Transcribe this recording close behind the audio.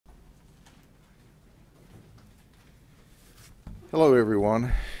Hello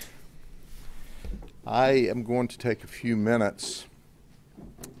everyone. I am going to take a few minutes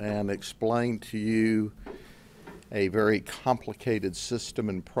and explain to you a very complicated system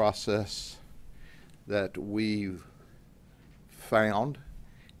and process that we've found,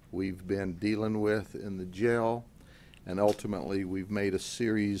 we've been dealing with in the jail, and ultimately we've made a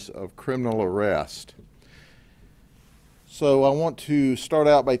series of criminal arrests. So I want to start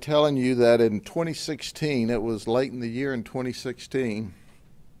out by telling you that in 2016, it was late in the year in 2016,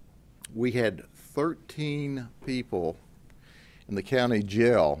 we had 13 people in the county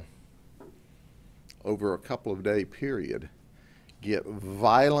jail over a couple of day period get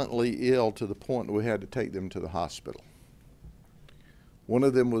violently ill to the point that we had to take them to the hospital. One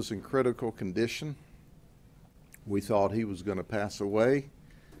of them was in critical condition. We thought he was going to pass away,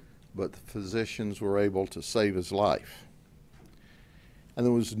 but the physicians were able to save his life. And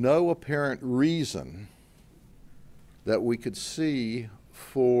there was no apparent reason that we could see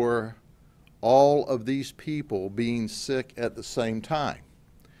for all of these people being sick at the same time.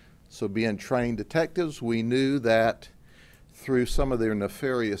 So being trained detectives, we knew that through some of their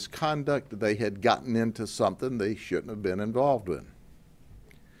nefarious conduct, they had gotten into something they shouldn't have been involved in.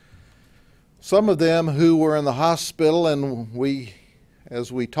 Some of them who were in the hospital, and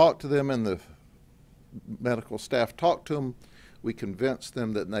as we talked to them and the medical staff talked to them, we convinced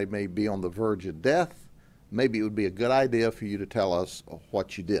them that they may be on the verge of death. Maybe it would be a good idea for you to tell us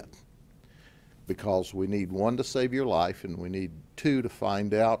what you did, because we need one, to save your life, and we need two, to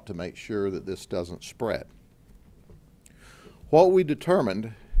find out, to make sure that this doesn't spread. What we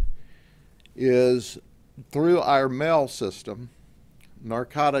determined is through our mail system,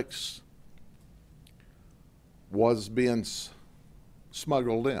 narcotics was being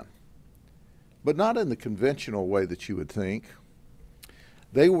smuggled in, but not in the conventional way that you would think.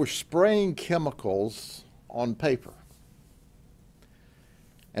 They were spraying chemicals on paper.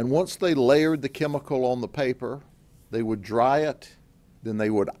 And once they layered the chemical on the paper, they would dry it, then they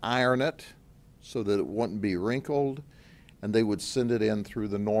would iron it so that it wouldn't be wrinkled, and they would send it in through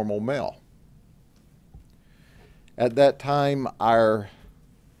the normal mail. At that time, our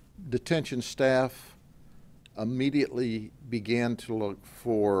detention staff immediately began to look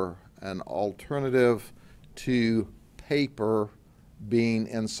for an alternative to paper being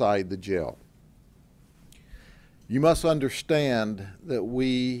inside the jail. You must understand that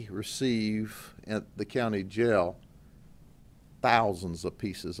we receive at the county jail thousands of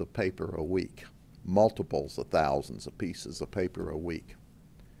pieces of paper a week, multiples of thousands of pieces of paper a week.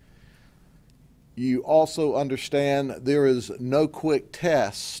 You also understand there is no quick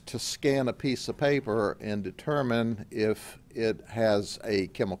test to scan a piece of paper and determine if it has a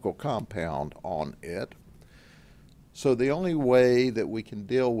chemical compound on it. So the only way that we can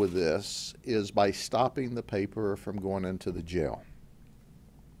deal with this is by stopping the paper from going into the jail.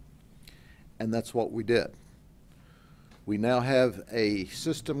 And that's what we did. We now have a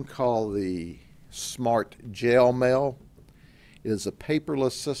system called the Smart Jail Mail. It is a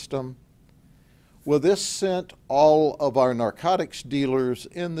paperless system. Well, this sent all of our narcotics dealers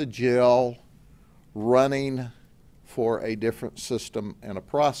in the jail running for a different system and a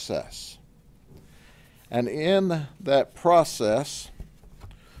process. And in that process,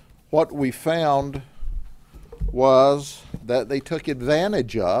 what we found was that they took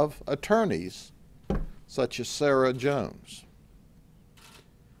advantage of attorneys such as Sarah Jones.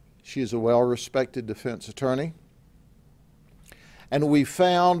 She is a well-respected defense attorney. And we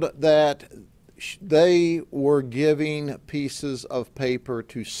found that they were giving pieces of paper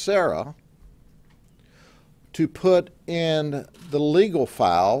to Sarah to put in the legal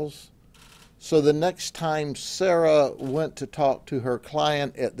files, so the next time Sarah went to talk to her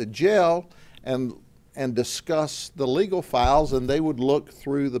client at the jail and discuss the legal files, and they would look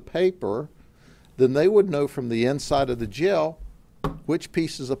through the paper, then they would know from the inside of the jail which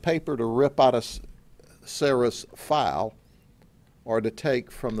pieces of paper to rip out of Sarah's file or to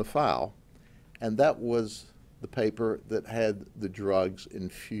take from the file. And that was the paper that had the drugs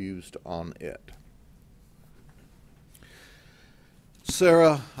infused on it.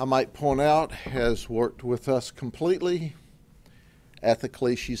 Sarah, I might point out, has worked with us completely.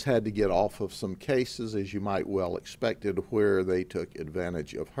 Ethically, she's had to get off of some cases, as you might well expected, where they took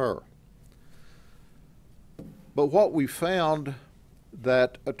advantage of her. But what we found,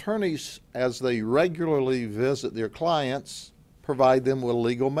 that attorneys, as they regularly visit their clients, provide them with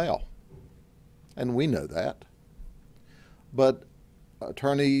legal mail. And we know that. But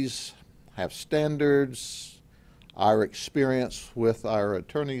attorneys have standards. Our experience with our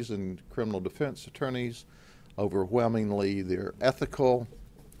attorneys and criminal defense attorneys, overwhelmingly they're ethical,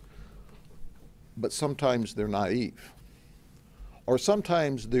 but sometimes they're naive. Or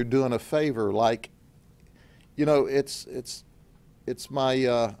sometimes they're doing a favor, like, you know, it's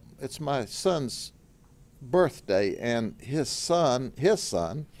my son's birthday, and his son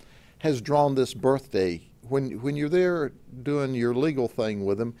has drawn this birthday. When you're there doing your legal thing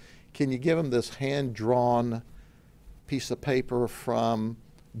with him, can you give him this hand-drawn piece of paper from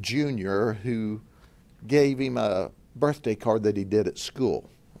Junior, who gave him a birthday card that he did at school?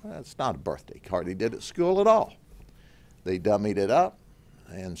 Well, it's not a birthday card he did at school at all. They dummied it up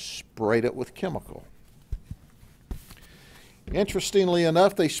and sprayed it with chemical. Interestingly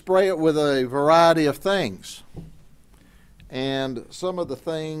enough, they spray it with a variety of things. And some of the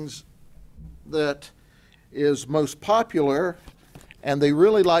things that is most popular, and they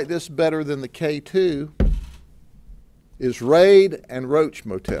really like this better than the K2, is Raid and Roach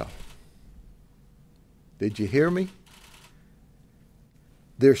Motel. Did you hear me?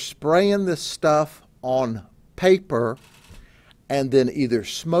 They're spraying this stuff on paper and then either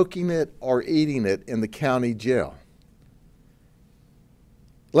smoking it or eating it in the county jail.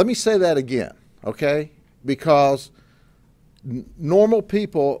 Let me say that again, okay? Because normal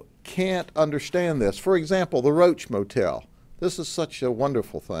people can't understand this. For example, the Roach Motel. This is such a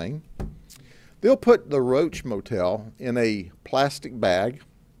wonderful thing. They'll put the Roach Motel in a plastic bag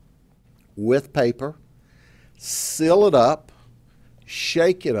with paper, seal it up,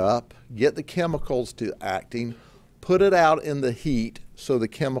 shake it up, get the chemicals to acting, put it out in the heat so the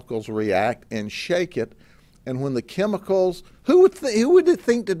chemicals react, and shake it. And when the chemicals, who would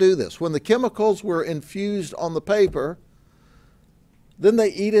think to do this? When the chemicals were infused on the paper, then they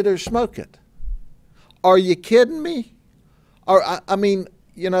eat it or smoke it. Are you kidding me? Or I mean,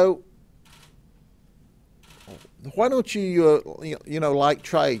 you know, why don't you, like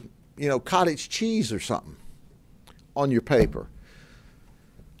try, cottage cheese or something on your paper?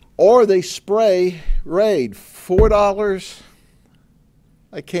 Or they spray Raid, $4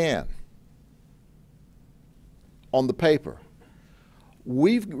 a can on the paper.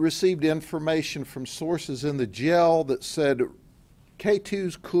 We've received information from sources in the jail that said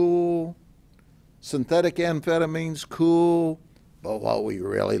K2's cool, synthetic amphetamine's cool, but what we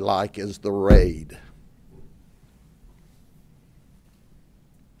really like is the Raid.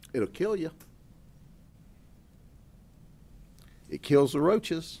 It'll kill you. It kills the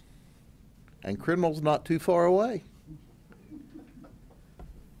roaches, and criminals not too far away.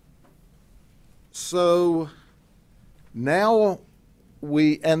 So now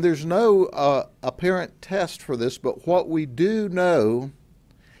and there's no apparent test for this, but what we do know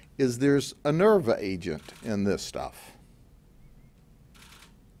is there's a nerve agent in this stuff.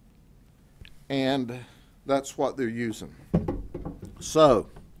 And that's what they're using. So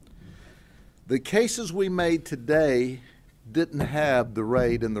the cases we made today didn't have the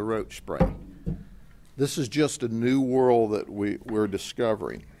Raid and the roach spray. This is just a new world that we're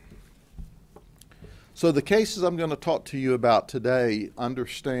discovering. So the cases I'm going to talk to you about today,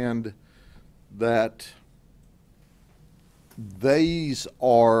 understand that these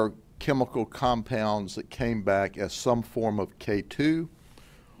are chemical compounds that came back as some form of K2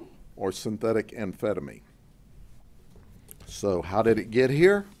 or synthetic amphetamine. So how did it get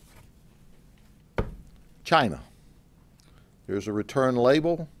here? China. There's a return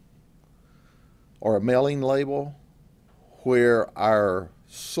label or a mailing label where our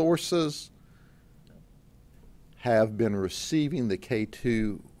sources have been receiving the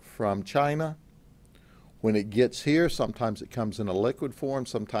K2 from China. When it gets here, sometimes it comes in a liquid form,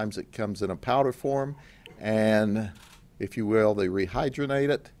 sometimes it comes in a powder form, and if you will, they rehydrogenate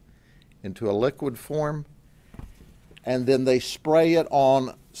it into a liquid form, and then they spray it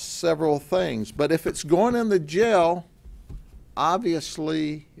on several things. But if it's going in the jail,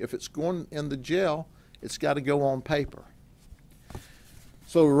 obviously, if it's going in the jail, it's got to go on paper.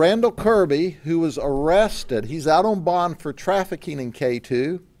 So Randall Kirby, who was arrested, he's out on bond for trafficking in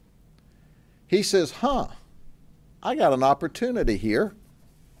K2. He says, I got an opportunity here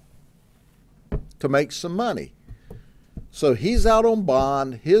to make some money. So he's out on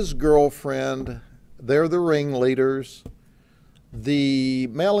bond, his girlfriend, they're the ringleaders. The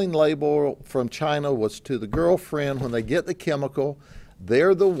mailing label from China was to the girlfriend. When they get the chemical,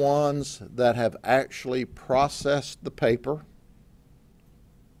 they're the ones that have actually processed the paper,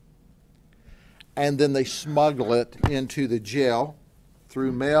 and then they smuggle it into the jail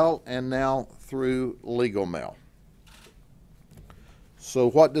through mail and now through legal mail. So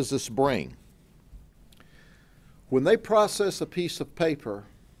what does this bring? When they process a piece of paper,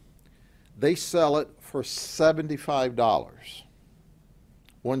 they sell it for $75,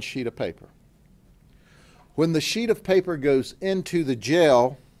 one sheet of paper. When the sheet of paper goes into the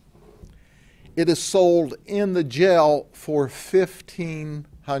jail, It is sold in the jail for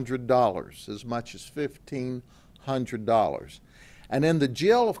 $1,500, as much as $1,500. And in the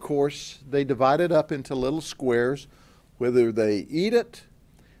jail, of course, they divide it up into little squares, whether they eat it,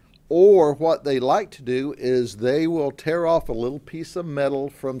 or what they like to do is they will tear off a little piece of metal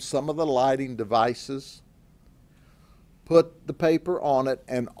from some of the lighting devices, put the paper on it,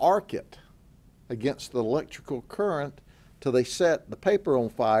 and arc it against the electrical current till they set the paper on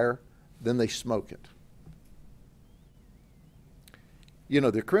fire, then they smoke it. You know,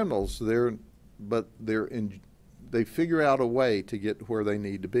 they're criminals, they figure out a way to get where they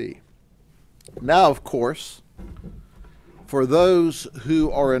need to be. Now, of course, for those who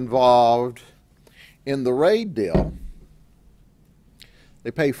are involved in the raid deal,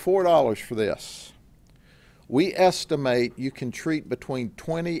 they pay $4 for this. We estimate you can treat between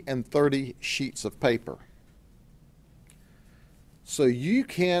 20 and 30 sheets of paper. So you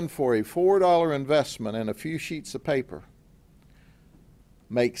can, for a $4 investment in a few sheets of paper,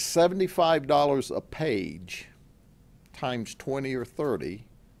 make $75 a page times 20 or 30,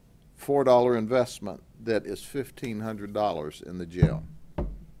 $4 investment, that is $1,500 in the jail.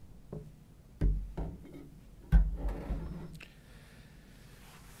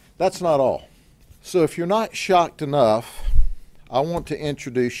 That's not all. So if you're not shocked enough, I want to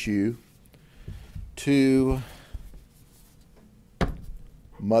introduce you to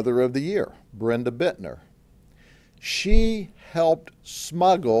Mother of the Year, Brenda Bittner. She helped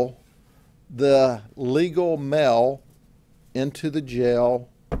smuggle the legal mail into the jail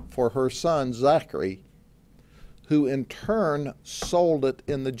for her son, Zachary, who in turn sold it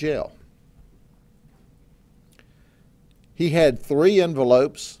in the jail. He had 3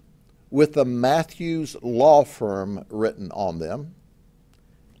 envelopes with the Matthews Law Firm written on them.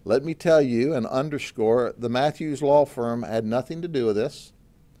 Let me tell you and underscore, the Matthews Law Firm had nothing to do with this.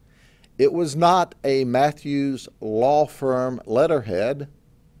 It was not a Matthews Law Firm letterhead.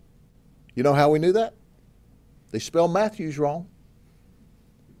 You know how we knew that? They spelled Matthews wrong.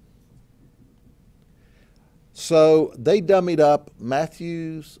 So they dummied up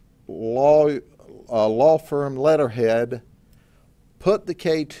Matthews Law Firm letterhead, put the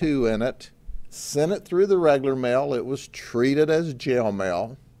K2 in it, sent it through the regular mail. It was treated as jail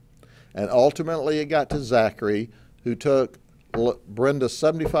mail. And ultimately it got to Zachary, who took Brenda's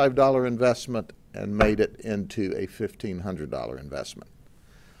 $75 investment and made it into a $1,500 investment.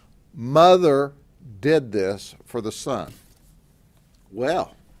 Mother did this for the son.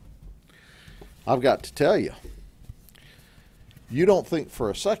 Well, I've got to tell you, you don't think for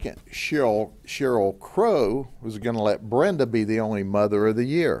a second Cheryl Crow was going to let Brenda be the only Mother of the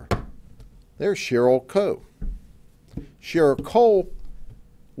Year. There's Cheryl Coe. Cheryl Cole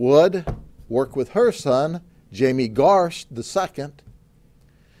would work with her son, Jamie Garst II.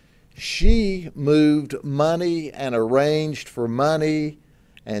 She moved money and arranged for money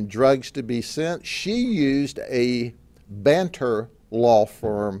and drugs to be sent. She used a Banter law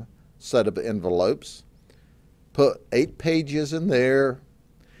firm set of envelopes, put 8 pages in there,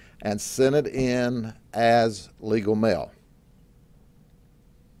 and sent it in as legal mail.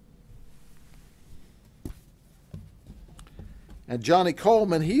 And Johnny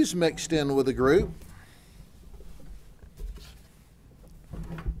Coleman, he's mixed in with the group.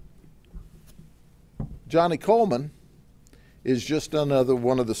 Johnny Coleman is just another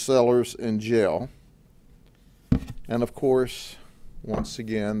one of the sellers in jail. And of course, once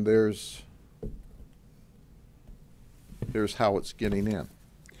again, there's how it's getting in.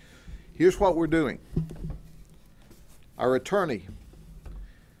 Here's what we're doing. Our attorney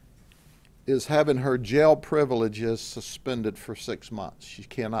is having her jail privileges suspended for 6 months. She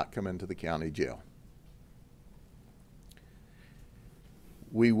cannot come into the county jail.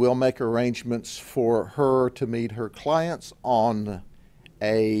 We will make arrangements for her to meet her clients on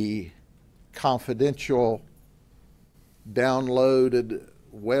a confidential downloaded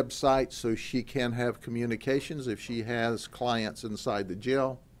website so she can have communications if she has clients inside the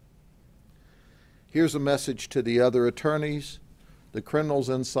jail. Here's a message to the other attorneys. The criminals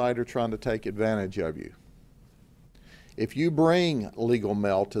inside are trying to take advantage of you. If you bring legal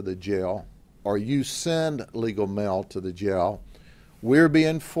mail to the jail or you send legal mail to the jail, we're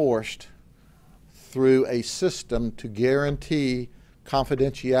being forced through a system to guarantee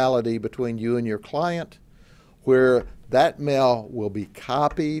confidentiality between you and your client, where that mail will be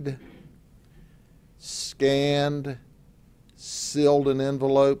copied, scanned, sealed in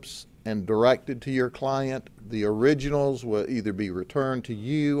envelopes, and directed to your client. The originals will either be returned to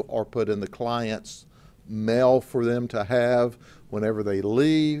you or put in the client's mail for them to have whenever they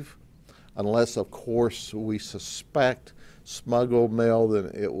leave, unless, of course, we suspect smuggled mail,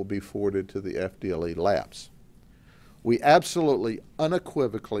 then it will be forwarded to the FDLE labs. We absolutely,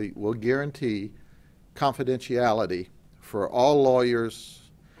 unequivocally will guarantee confidentiality for all lawyers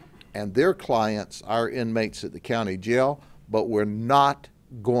and their clients, our inmates at the county jail, but we're not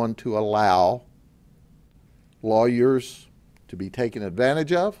going to allow lawyers to be taken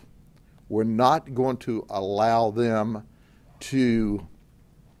advantage of. We're not going to allow them to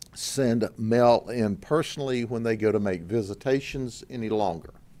send mail in personally when they go to make visitations any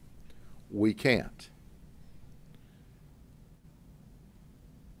longer. We can't.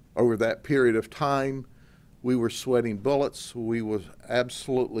 Over that period of time, we were sweating bullets. We were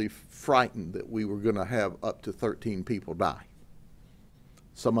absolutely frightened that we were going to have up to 13 people die.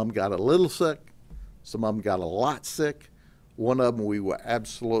 Some of them got a little sick. Some of them got a lot sick. One of them we were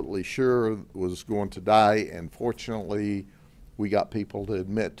absolutely sure was going to die, and fortunately, we got people to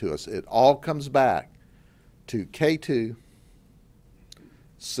admit to us. It all comes back to K2,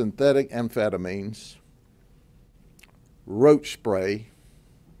 synthetic amphetamines, roach spray,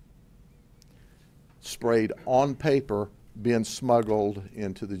 sprayed on paper, being smuggled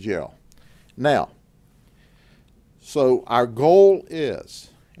into the jail. Now, so our goal is,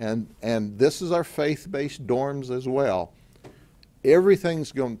 and this is our faith-based dorms as well,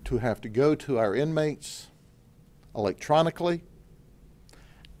 everything's going to have to go to our inmates electronically,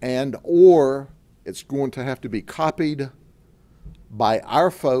 and or it's going to have to be copied by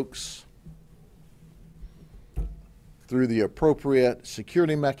our folks through the appropriate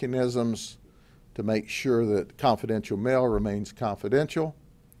security mechanisms to make sure that confidential mail remains confidential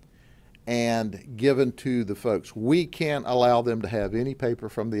and given to the folks. We can't allow them to have any paper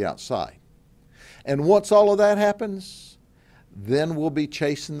from the outside. And once all of that happens, then we'll be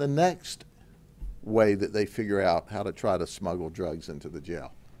chasing the next way that they figure out how to try to smuggle drugs into the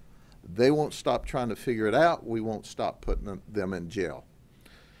jail. They won't stop trying to figure it out. We won't stop putting them in jail.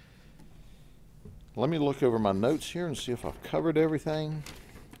 Let me look over my notes here and see if I've covered everything.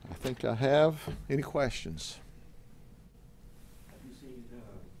 I think I have. Any questions? Have you seen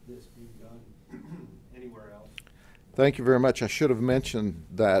this being done anywhere else? Thank you very much. I should have mentioned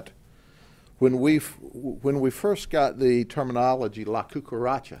that when we first got the terminology La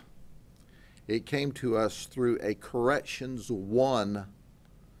Cucaracha, it came to us through a Corrections 1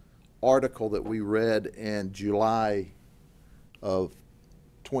 article that we read in July of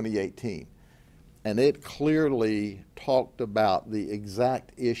 2018. And it clearly talked about the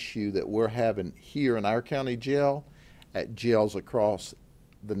exact issue that we're having here in our county jail, at jails across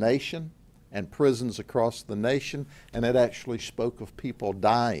the nation and prisons across the nation, and it actually spoke of people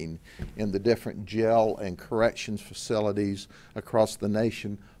dying in the different jail and corrections facilities across the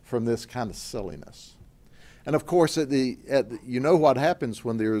nation from this kind of silliness. And of course, you know what happens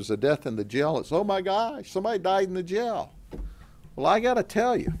when there's a death in the jail? It's, oh my gosh, somebody died in the jail. Well, I got to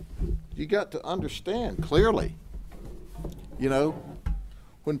tell you, you got to understand clearly, you know,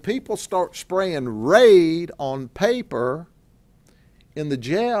 when people start spraying raid on paper in the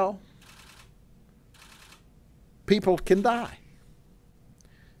jail, people can die.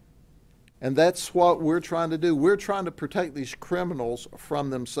 And that's what we're trying to do. We're trying to protect these criminals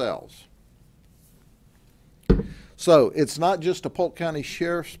from themselves. So it's not just a Polk County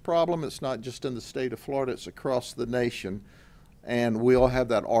Sheriff's problem. It's not just in the state of Florida. It's across the nation. And we'll have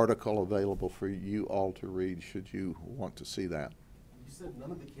that article available for you all to read should you want to see that. You said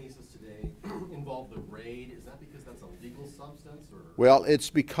none of the cases today involve the raid. Is that because that's a legal substance? Or? Well, it's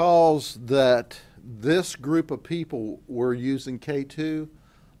because that this group of people were using K2,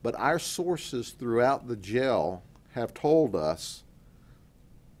 but our sources throughout the jail have told us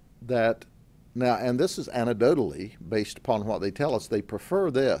that now, and this is anecdotally based upon what they tell us, they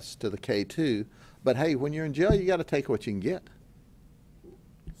prefer this to the K2, but hey, when you're in jail, you got to take what you can get.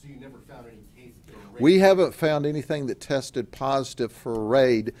 So you never found any cases? We haven't found anything that tested positive for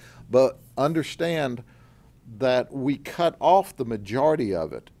raid, but understand that we cut off the majority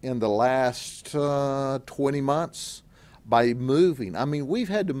of it in the last 20 months by moving. I mean, we've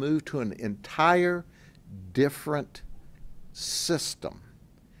had to move to an entire different system.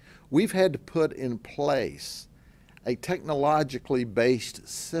 We've had to put in place a technologically based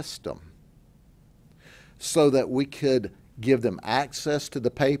system so that we could give them access to the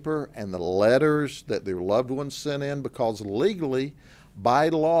paper and the letters that their loved ones sent in, because legally, by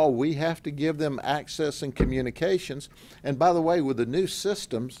law, we have to give them access and communications. And by the way, with the new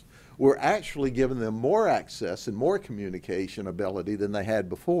systems, we're actually giving them more access and more communication ability than they had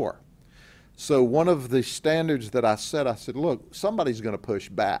before. So one of the standards that I said, look, somebody's going to push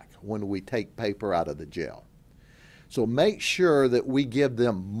back when we take paper out of the jail. So make sure that we give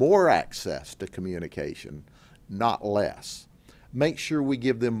them more access to communication, not less. Make sure we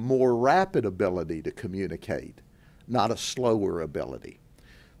give them more rapid ability to communicate, not a slower ability.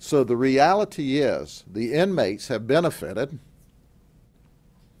 So the reality is the inmates have benefited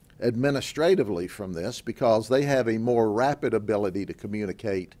administratively from this because they have a more rapid ability to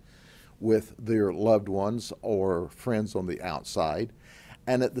communicate with their loved ones or friends on the outside.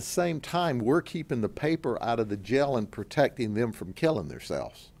 And at the same time, we're keeping the paper out of the jail and protecting them from killing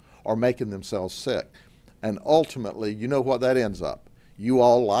themselves or making themselves sick. And ultimately, you know what that ends up. You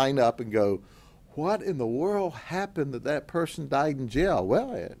all line up and go, what in the world happened that that person died in jail?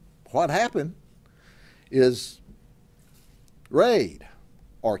 Well, what happened is raid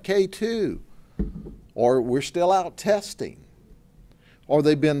or K2, or we're still out testing, or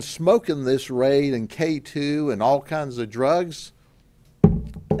they've been smoking this raid and K2 and all kinds of drugs,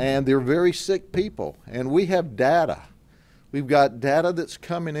 and they're very sick people. And we have data. We've got data that's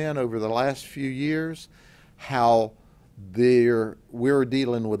coming in over the last few years, how we're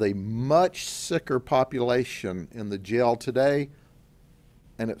dealing with a much sicker population in the jail today,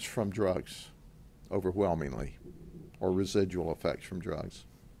 and it's from drugs, overwhelmingly, or residual effects from drugs.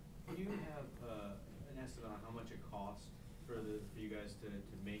 Do you have an estimate on how much it costs for you guys to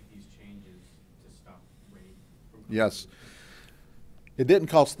make these changes to stop raid? Yes. It didn't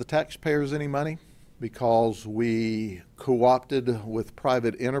cost the taxpayers any money because we co-opted with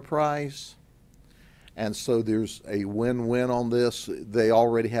private enterprise. And so there's a win-win on this. They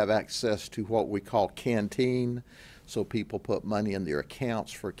already have access to what we call canteen. So people put money in their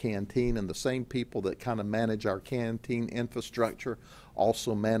accounts for canteen, and the same people that kind of manage our canteen infrastructure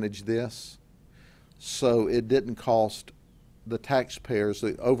also manage this. So it didn't cost the taxpayers.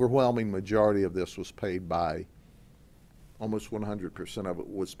 The overwhelming majority of this was paid by, almost 100% of it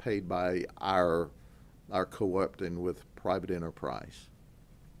was paid by our co-opting with private enterprise.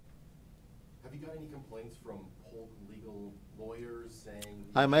 Have you got any complaints from Polk legal lawyers saying?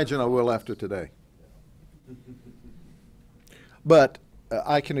 I imagine I will after today. But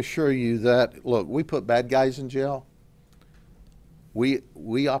I can assure you that, look, we put bad guys in jail.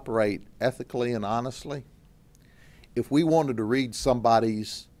 We operate ethically and honestly. If we wanted to read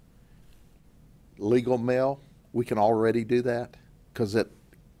somebody's legal mail, we can already do that because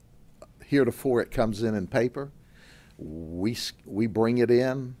heretofore it comes in paper. We bring it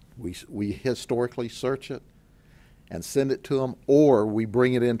in. We historically search it and send it to them, or we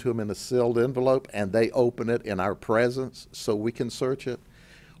bring it into them in a sealed envelope and they open it in our presence so we can search it.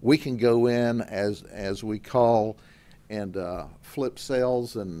 We can go in as we call and flip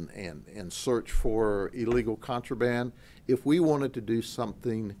cells and search for illegal contraband. If we wanted to do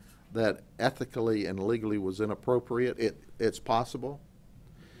something that ethically and legally was inappropriate, it's possible.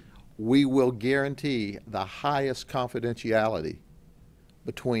 We will guarantee the highest confidentiality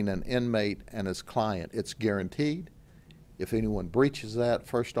between an inmate and his client. It's guaranteed. If anyone breaches that,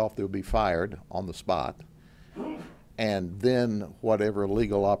 first off, they'll be fired on the spot. And then whatever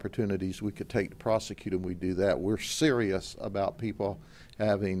legal opportunities we could take to prosecute them, we do that. We're serious about people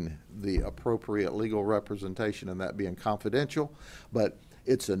having the appropriate legal representation and that being confidential. But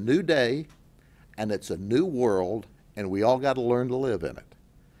it's a new day and it's a new world, and we all got to learn to live in it.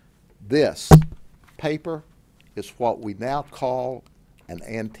 This paper is what we now call an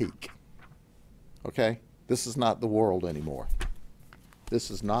antique. Okay? This is not the world anymore. This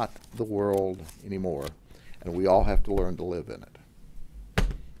is not the world anymore, and we all have to learn to live in it.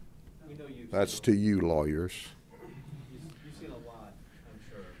 We know That's to you, lawyers. You've seen a lot, I'm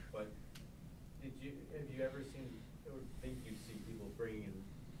sure, but have you ever seen or think you'd see people bringing in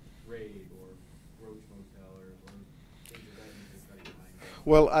raid or roach motel or things of that nature cutting behind?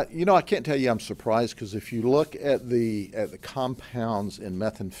 Well, I can't tell you I'm surprised, because if you look at the compounds in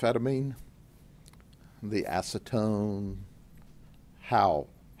methamphetamine, the acetone, how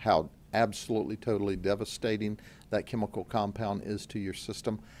absolutely totally devastating that chemical compound is to your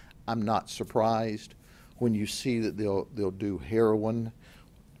system, I'm not surprised. When you see that they'll do heroin,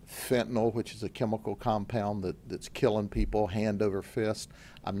 fentanyl, which is a chemical compound that's killing people hand over fist,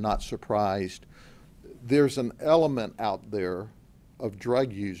 I'm not surprised. There's an element out there of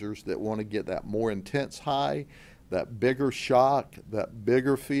drug users that want to get that more intense high, that bigger shock, that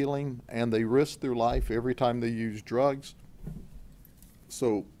bigger feeling, and they risk their life every time they use drugs.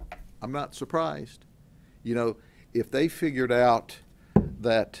 So I'm not surprised. If they figured out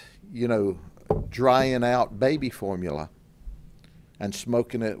that, drying out baby formula and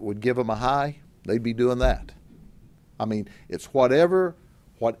smoking it would give them a high, they'd be doing that. I mean, it's whatever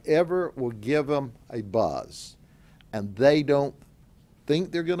will give them a buzz, and they don't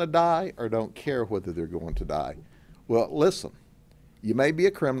think they're going to die or don't care whether they're going to die. Well, listen, you may be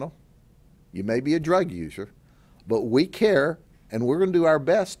a criminal, you may be a drug user, But we care, and we're going to do our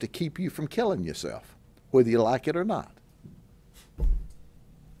best to keep you from killing yourself, whether you like it or not.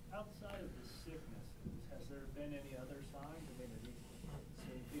 Outside of the sicknesses, has there been any other signs? I mean, have you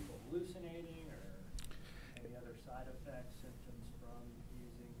seen people hallucinating or any other side effects, symptoms from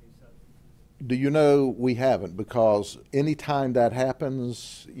using these substances? Do you know we haven't, because anytime that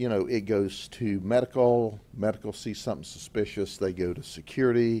happens, you know, it goes to medical sees something suspicious, they go to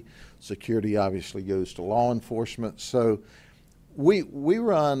security obviously goes to law enforcement. So we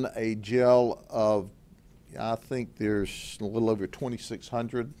run a jail of, I think there's a little over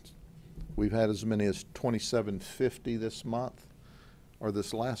 2,600. We've had as many as 2,750 this month, or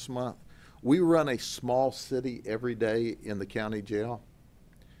this last month. We run a small city every day in the county jail.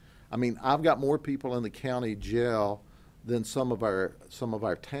 I mean, I've got more people in the county jail than some of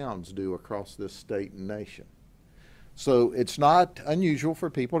our towns do across this state and nation. So it's not unusual for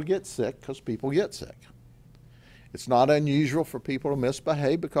people to get sick, because people get sick. It's not unusual for people to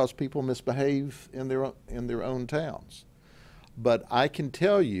misbehave, because people misbehave in their own towns. But I can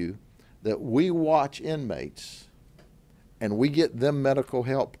tell you that we watch inmates and we get them medical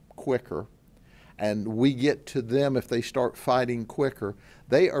help quicker, and we get to them if they start fighting quicker.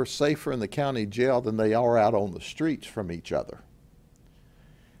 They are safer in the county jail than they are out on the streets from each other.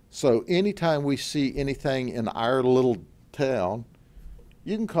 So anytime we see anything in our little town,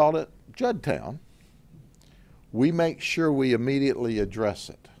 you can call it Judd Town, we make sure we immediately address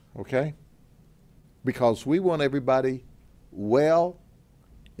it, okay? Because we want everybody well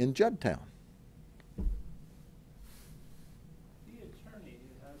in Judd Town. The attorney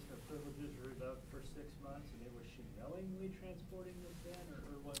has her privileges revoked for 6 months. I mean, was she knowingly transporting this then,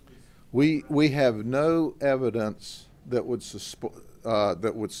 or what was? We have no evidence that would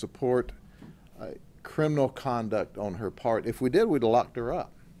support criminal conduct on her part. If we did, we'd have locked her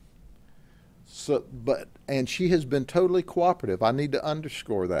up. So, and she has been totally cooperative. I need to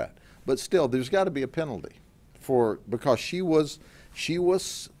underscore that. But still, there's got to be a penalty because she was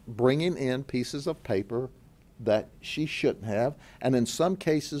bringing in pieces of paper that she shouldn't have, and in some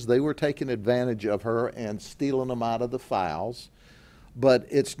cases they were taking advantage of her and stealing them out of the files. But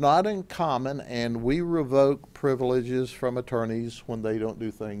it's not uncommon, and we revoke privileges from attorneys when they don't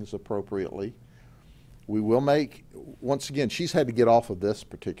do things appropriately. We will make, once again, she's had to get off of this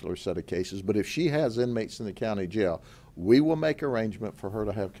particular set of cases, but if she has inmates in the county jail, we will make arrangement for her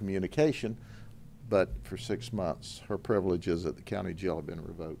to have communication, but for 6 months, her privileges at the county jail have been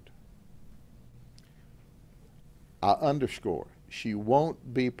revoked. I underscore, she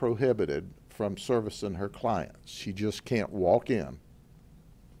won't be prohibited from servicing her clients. She just can't walk in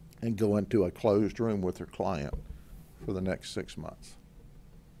and go into a closed room with her client for the next 6 months.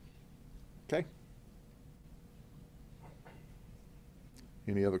 Okay?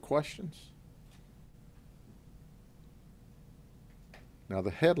 Any other questions? Now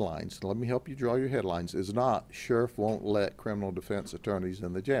the headlines, let me help you draw your headlines, is not sheriff won't let criminal defense attorneys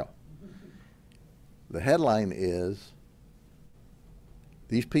in the jail. The headline is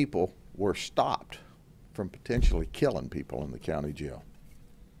these people were stopped from potentially killing people in the county jail.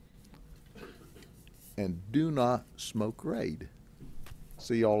 And do not smoke raid.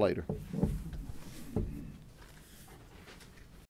 See y'all later.